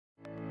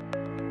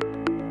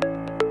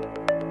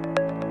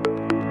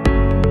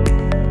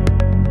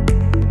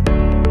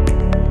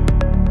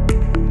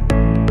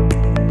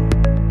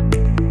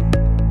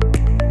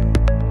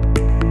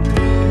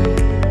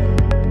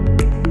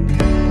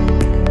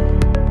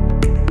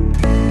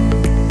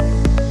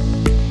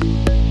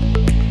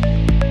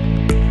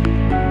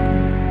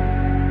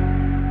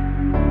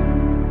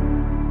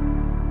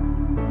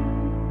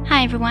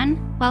Hi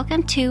everyone,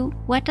 welcome to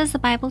What Does the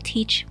Bible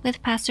Teach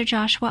with Pastor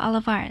Joshua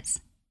Olivares.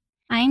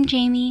 I'm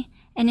Jamie,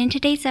 and in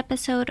today's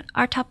episode,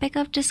 our topic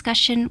of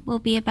discussion will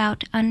be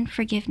about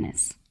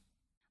unforgiveness.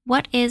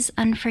 What is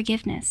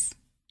unforgiveness?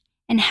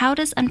 And how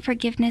does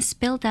unforgiveness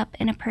build up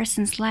in a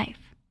person's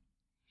life?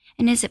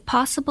 And is it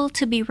possible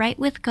to be right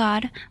with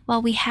God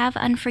while we have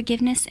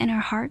unforgiveness in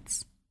our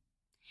hearts?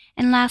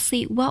 And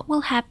lastly, what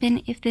will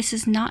happen if this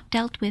is not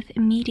dealt with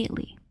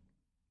immediately?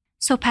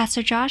 So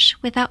Pastor Josh,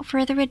 without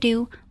further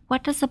ado,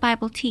 what does the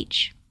Bible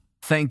teach?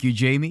 Thank you,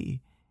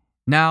 Jamie.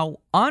 Now,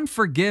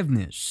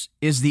 unforgiveness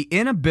is the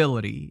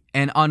inability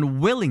and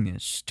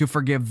unwillingness to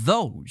forgive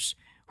those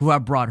who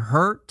have brought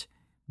hurt,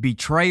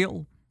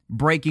 betrayal,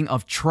 breaking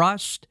of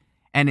trust,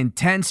 and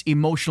intense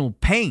emotional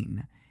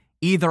pain,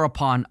 either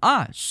upon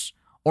us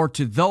or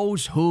to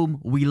those whom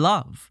we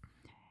love.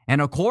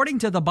 And according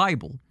to the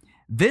Bible,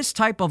 this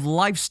type of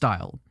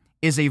lifestyle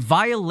is a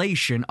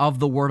violation of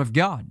the Word of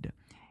God.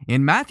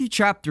 In Matthew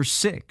chapter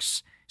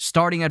 6,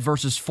 starting at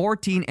verses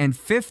 14 and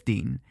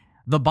 15,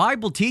 the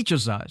Bible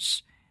teaches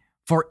us,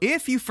 "For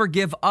if you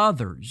forgive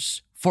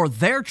others for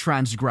their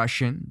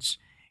transgressions,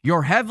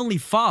 your heavenly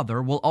Father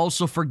will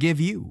also forgive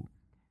you.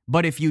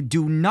 But if you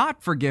do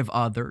not forgive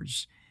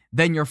others,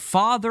 then your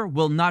Father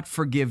will not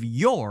forgive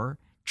your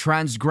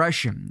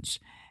transgressions."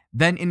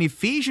 Then in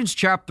Ephesians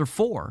chapter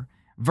 4,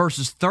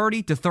 verses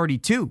 30 to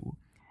 32,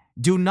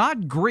 "Do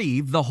not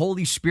grieve the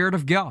Holy Spirit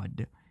of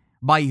God,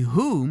 by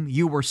whom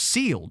you were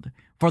sealed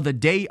for the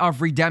day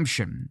of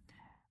redemption.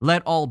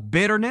 Let all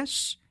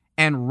bitterness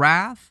and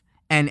wrath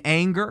and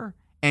anger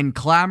and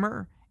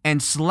clamor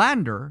and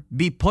slander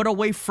be put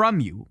away from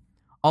you,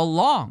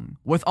 along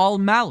with all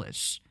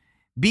malice.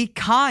 Be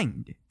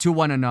kind to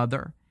one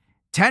another,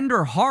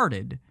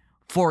 tender-hearted,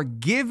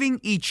 forgiving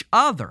each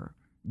other,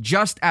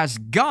 just as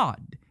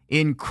God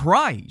in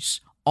Christ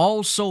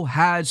also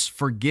has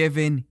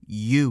forgiven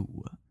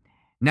you."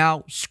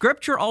 Now,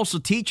 Scripture also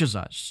teaches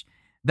us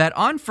that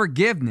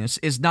unforgiveness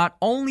is not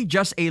only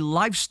just a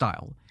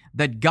lifestyle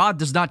that God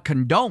does not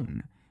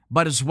condone,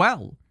 but as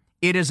well,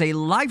 it is a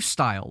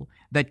lifestyle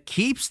that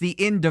keeps the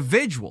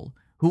individual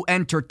who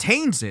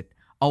entertains it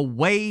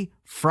away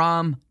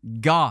from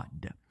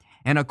God.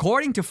 And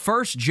according to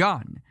 1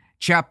 John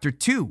chapter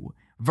 2,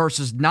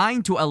 verses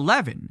 9 to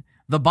 11,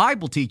 the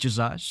Bible teaches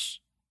us,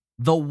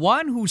 "The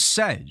one who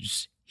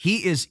says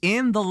he is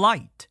in the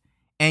light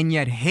and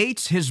yet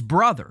hates his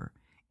brother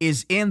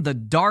is in the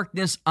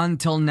darkness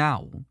until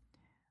now.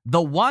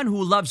 The one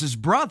who loves his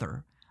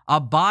brother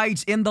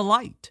abides in the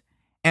light,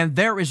 and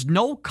there is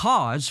no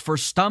cause for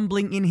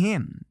stumbling in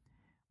him.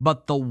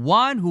 But the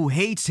one who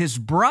hates his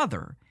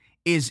brother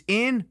is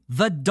in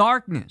the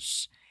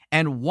darkness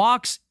and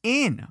walks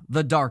in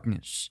the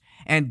darkness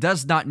and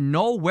does not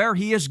know where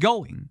he is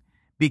going,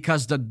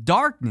 because the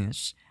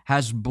darkness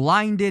has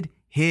blinded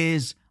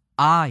his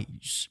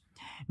eyes."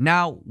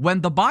 Now,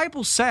 when the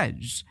Bible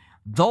says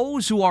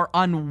those who are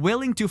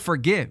unwilling to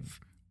forgive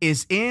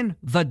is in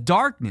the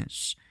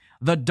darkness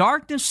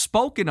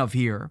spoken of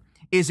here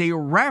is a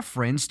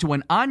reference to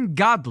an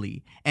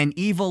ungodly and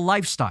evil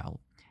lifestyle.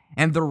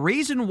 And the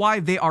reason why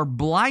they are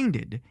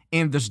blinded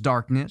in this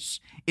darkness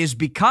is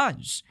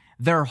because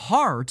their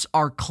hearts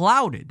are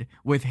clouded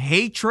with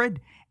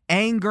hatred,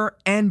 anger,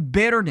 and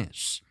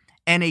bitterness,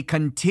 and a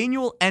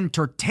continual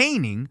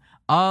entertaining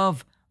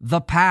of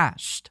the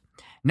past.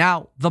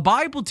 Now, the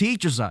Bible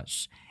teaches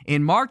us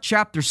in Mark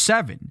chapter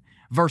 7,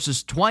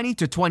 verses 20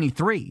 to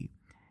 23,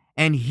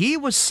 "And he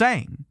was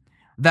saying,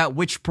 that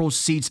which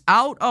proceeds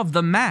out of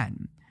the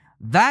man,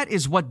 that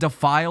is what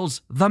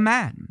defiles the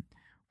man.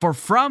 For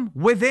from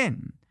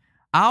within,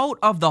 out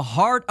of the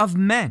heart of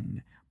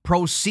men,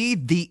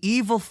 proceed the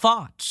evil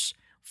thoughts,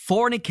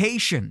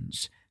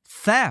 fornications,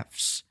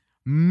 thefts,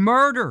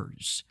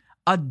 murders,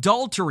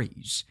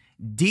 adulteries,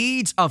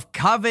 deeds of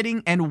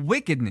coveting and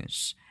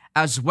wickedness,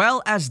 as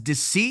well as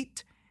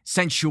deceit,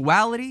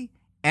 sensuality,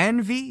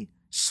 envy,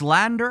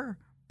 slander,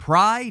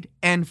 pride,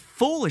 and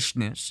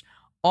foolishness.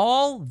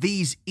 All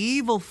these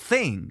evil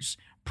things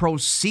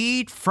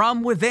proceed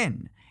from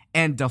within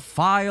and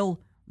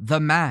defile the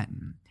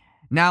man."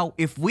 Now,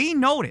 if we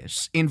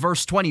notice in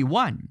verse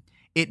 21,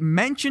 it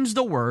mentions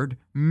the word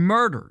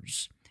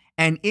murders.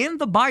 And in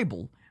the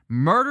Bible,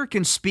 murder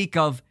can speak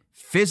of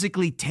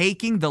physically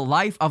taking the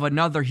life of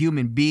another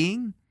human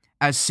being,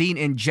 as seen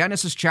in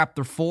Genesis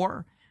chapter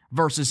 4,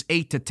 verses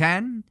 8 to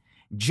 10,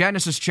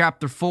 Genesis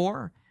chapter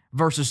 4,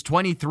 verses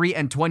 23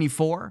 and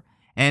 24,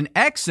 and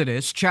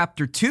Exodus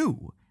chapter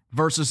 2,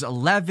 verses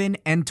 11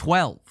 and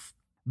 12.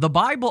 The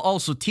Bible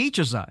also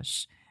teaches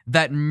us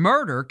that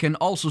murder can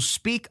also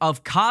speak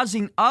of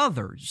causing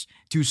others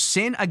to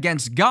sin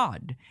against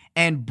God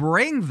and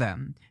bring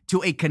them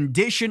to a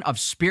condition of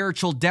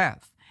spiritual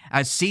death,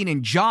 as seen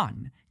in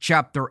John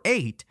chapter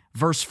 8,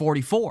 verse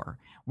 44,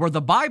 where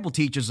the Bible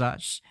teaches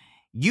us,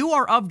 "You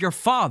are of your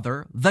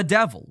father, the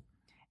devil,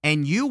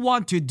 and you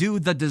want to do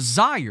the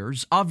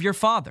desires of your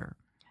father.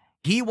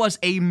 He was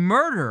a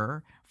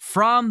murderer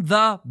from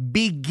the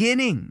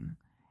beginning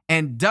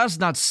and does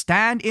not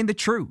stand in the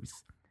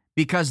truth,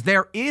 because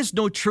there is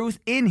no truth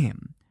in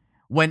him.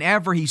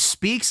 Whenever he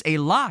speaks a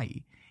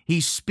lie,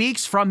 he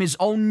speaks from his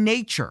own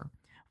nature,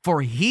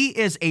 for he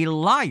is a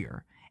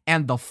liar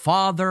and the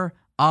father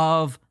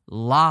of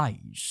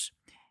lies.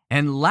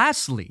 And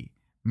lastly,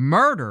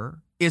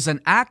 murder is an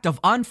act of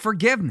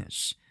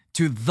unforgiveness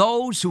to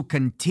those who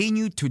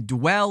continue to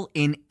dwell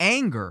in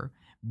anger,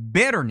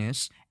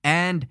 bitterness,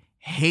 and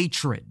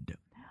hatred.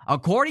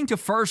 According to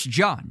 1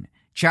 John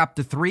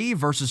chapter 3,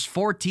 verses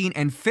 14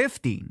 and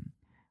 15,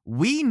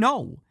 we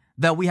know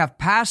that we have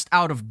passed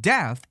out of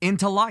death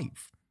into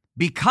life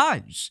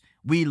because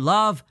we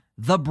love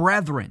the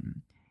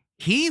brethren.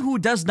 He who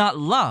does not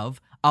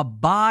love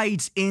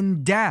abides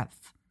in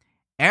death.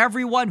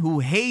 Everyone who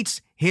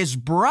hates his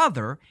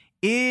brother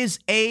is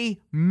a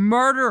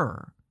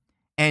murderer.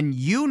 And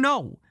you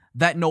know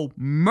that no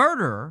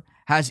murderer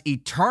has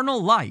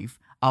eternal life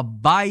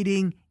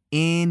abiding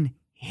in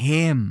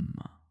him.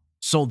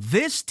 So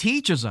this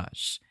teaches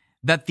us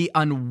that the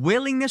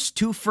unwillingness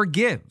to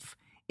forgive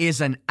is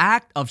an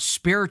act of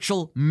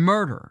spiritual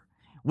murder,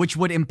 which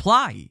would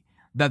imply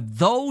that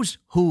those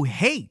who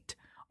hate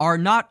are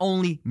not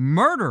only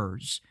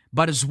murderers,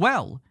 but as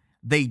well,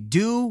 they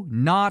do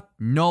not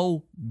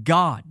know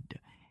God.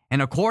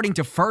 And according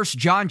to 1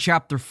 John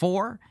chapter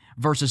 4,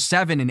 verses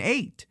 7 and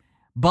 8,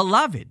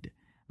 Beloved,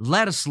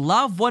 let us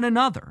love one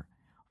another,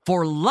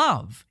 for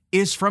love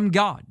is from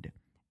God,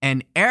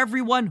 and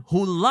everyone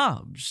who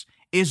loves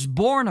is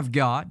born of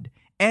God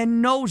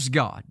and knows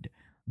God.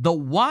 The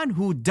one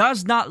who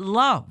does not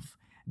love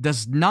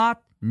does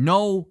not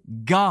know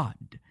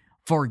God,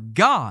 for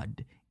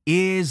God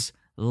is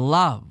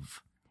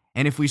love.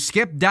 And if we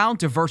skip down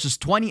to verses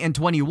 20 and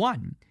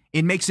 21,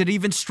 it makes it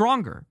even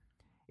stronger.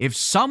 If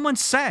someone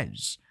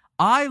says,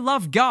 I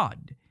love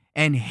God,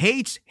 and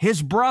hates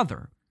his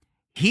brother,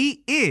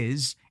 he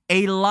is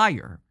a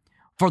liar.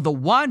 For the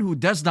one who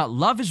does not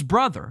love his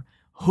brother,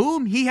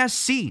 whom he has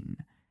seen,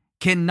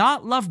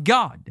 cannot love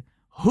God,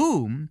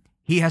 whom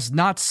he has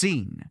not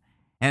seen.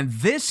 And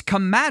this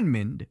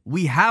commandment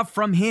we have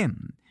from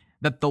him,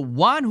 that the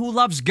one who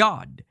loves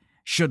God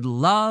should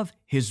love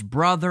his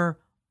brother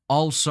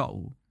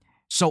also.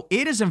 So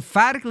it is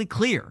emphatically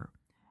clear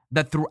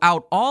that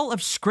throughout all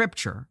of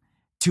Scripture,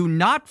 to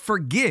not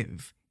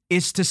forgive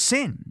is to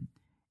sin,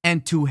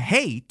 and to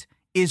hate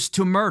is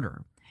to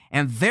murder.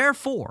 And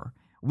therefore,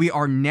 we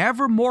are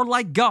never more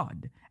like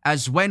God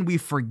as when we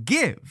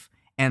forgive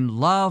and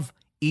love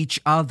each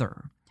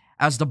other.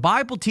 As the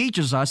Bible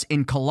teaches us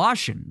in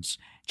Colossians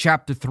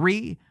chapter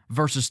 3,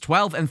 verses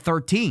 12 and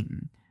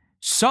 13,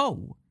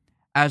 so,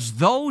 as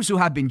those who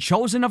have been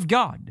chosen of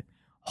God,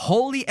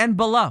 holy and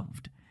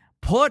beloved,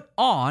 put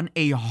on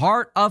a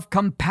heart of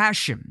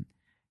compassion,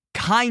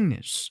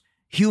 kindness,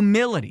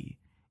 humility,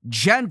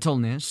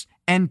 gentleness,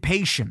 and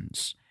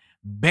patience,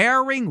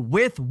 bearing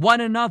with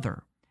one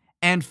another,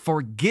 and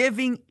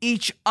forgiving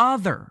each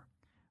other.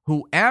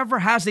 Whoever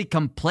has a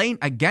complaint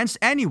against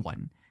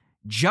anyone,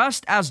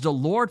 just as the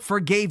Lord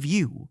forgave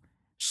you,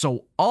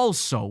 so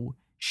also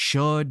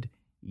should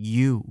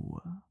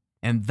you.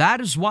 And that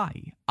is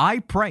why I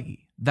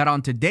pray that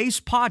on today's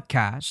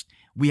podcast,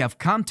 we have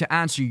come to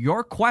answer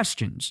your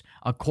questions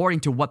according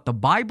to what the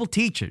Bible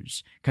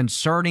teaches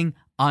concerning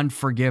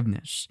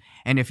unforgiveness.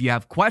 And if you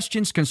have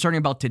questions concerning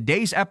about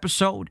today's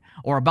episode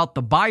or about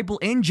the Bible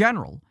in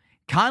general,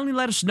 kindly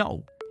let us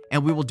know,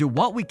 and we will do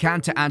what we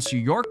can to answer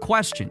your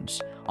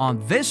questions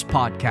on this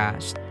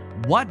podcast,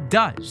 What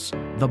Does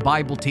the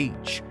Bible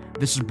Teach?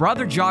 This is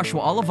Brother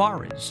Joshua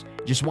Olivares,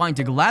 just wanting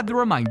to gladly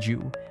remind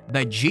you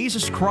that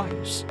Jesus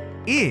Christ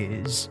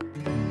is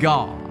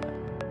God.